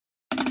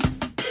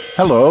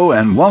Hello,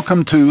 and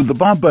welcome to The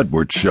Bob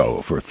Edwards Show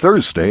for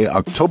Thursday,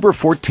 October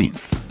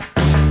 14th.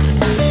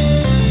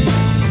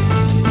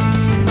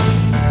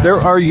 There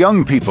are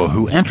young people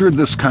who entered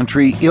this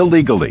country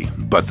illegally,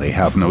 but they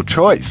have no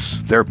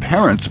choice. Their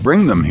parents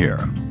bring them here.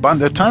 By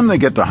the time they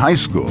get to high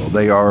school,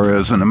 they are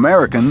as an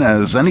American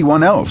as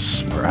anyone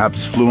else,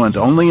 perhaps fluent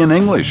only in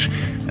English,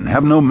 and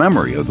have no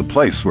memory of the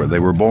place where they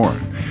were born.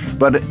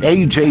 But at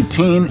age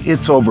 18,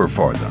 it's over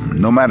for them,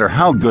 no matter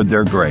how good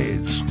their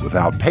grades.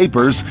 Without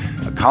papers,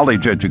 a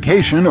college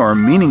education or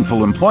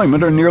meaningful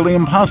employment are nearly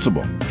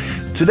impossible.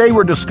 Today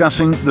we're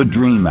discussing the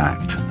DREAM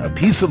Act, a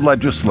piece of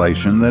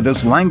legislation that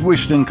has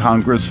languished in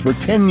Congress for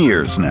 10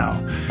 years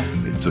now.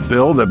 It's a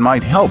bill that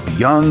might help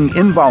young,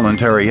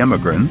 involuntary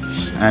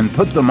immigrants and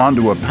put them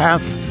onto a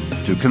path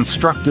to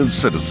constructive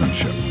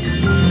citizenship.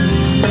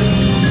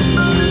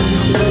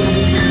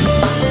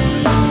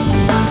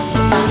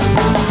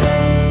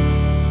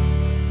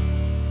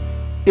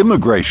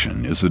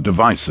 Immigration is a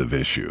divisive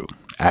issue.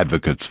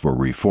 Advocates for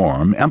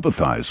reform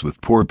empathize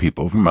with poor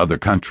people from other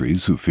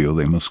countries who feel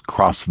they must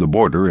cross the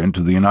border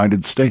into the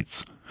United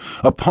States.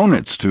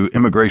 Opponents to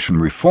immigration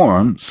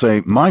reform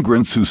say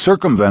migrants who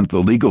circumvent the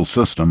legal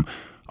system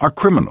are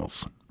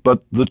criminals.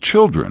 But the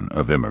children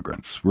of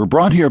immigrants were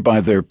brought here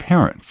by their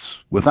parents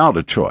without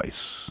a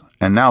choice,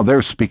 and now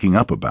they're speaking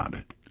up about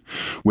it.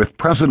 With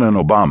President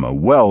Obama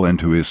well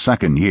into his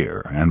second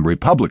year and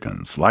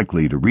Republicans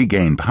likely to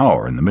regain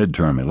power in the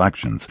midterm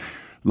elections,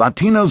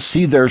 Latinos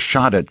see their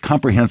shot at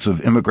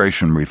comprehensive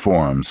immigration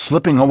reform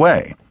slipping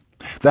away.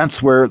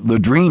 That's where the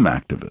DREAM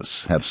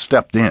activists have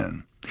stepped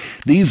in.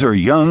 These are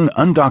young,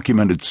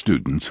 undocumented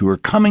students who are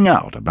coming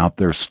out about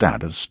their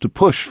status to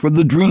push for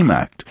the DREAM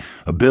Act,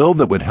 a bill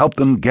that would help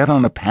them get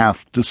on a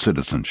path to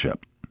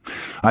citizenship.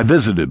 I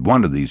visited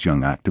one of these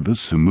young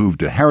activists who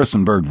moved to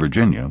Harrisonburg,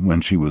 Virginia, when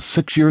she was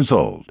 6 years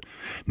old.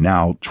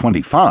 Now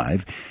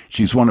 25,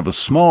 she's one of a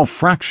small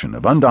fraction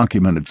of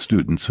undocumented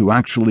students who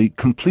actually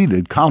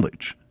completed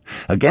college.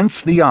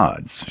 Against the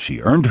odds,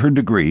 she earned her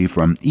degree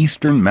from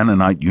Eastern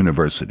Mennonite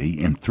University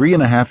in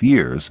 3.5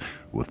 years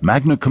with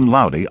magna cum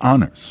laude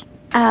honors.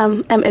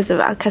 I'm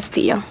Isabel,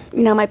 Castillo.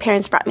 My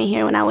parents brought me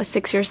here when I was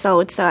 6 years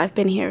old, so I've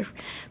been here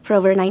for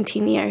over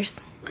 19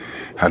 years.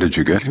 How did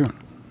you get here?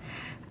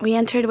 We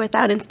entered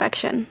without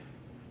inspection.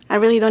 I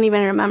really don't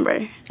even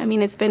remember.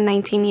 It's been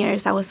 19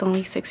 years. I was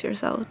only 6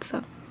 years old,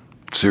 so.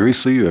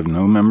 Seriously, you have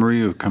no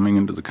memory of coming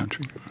into the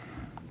country?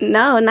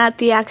 No, not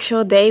the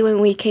actual day when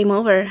we came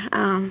over.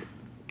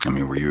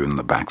 Were you in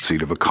the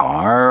backseat of a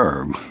car,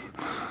 or?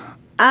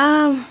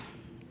 I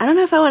don't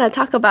know if I want to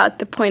talk about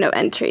the point of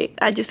entry.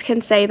 I just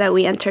can say that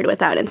we entered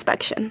without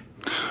inspection.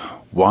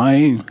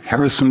 Why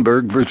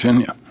Harrisonburg,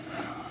 Virginia?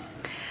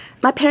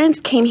 My parents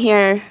came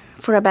here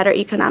for a better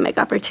economic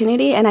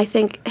opportunity, and I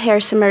think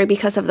Harrisonburg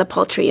because of the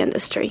poultry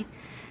industry.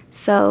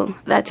 So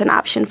that's an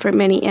option for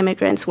many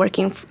immigrants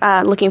looking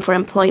for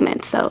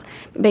employment. So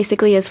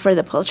basically it's for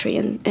the poultry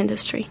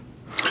industry.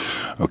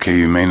 Okay,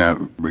 you may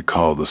not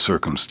recall the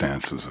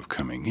circumstances of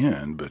coming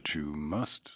in, but you must.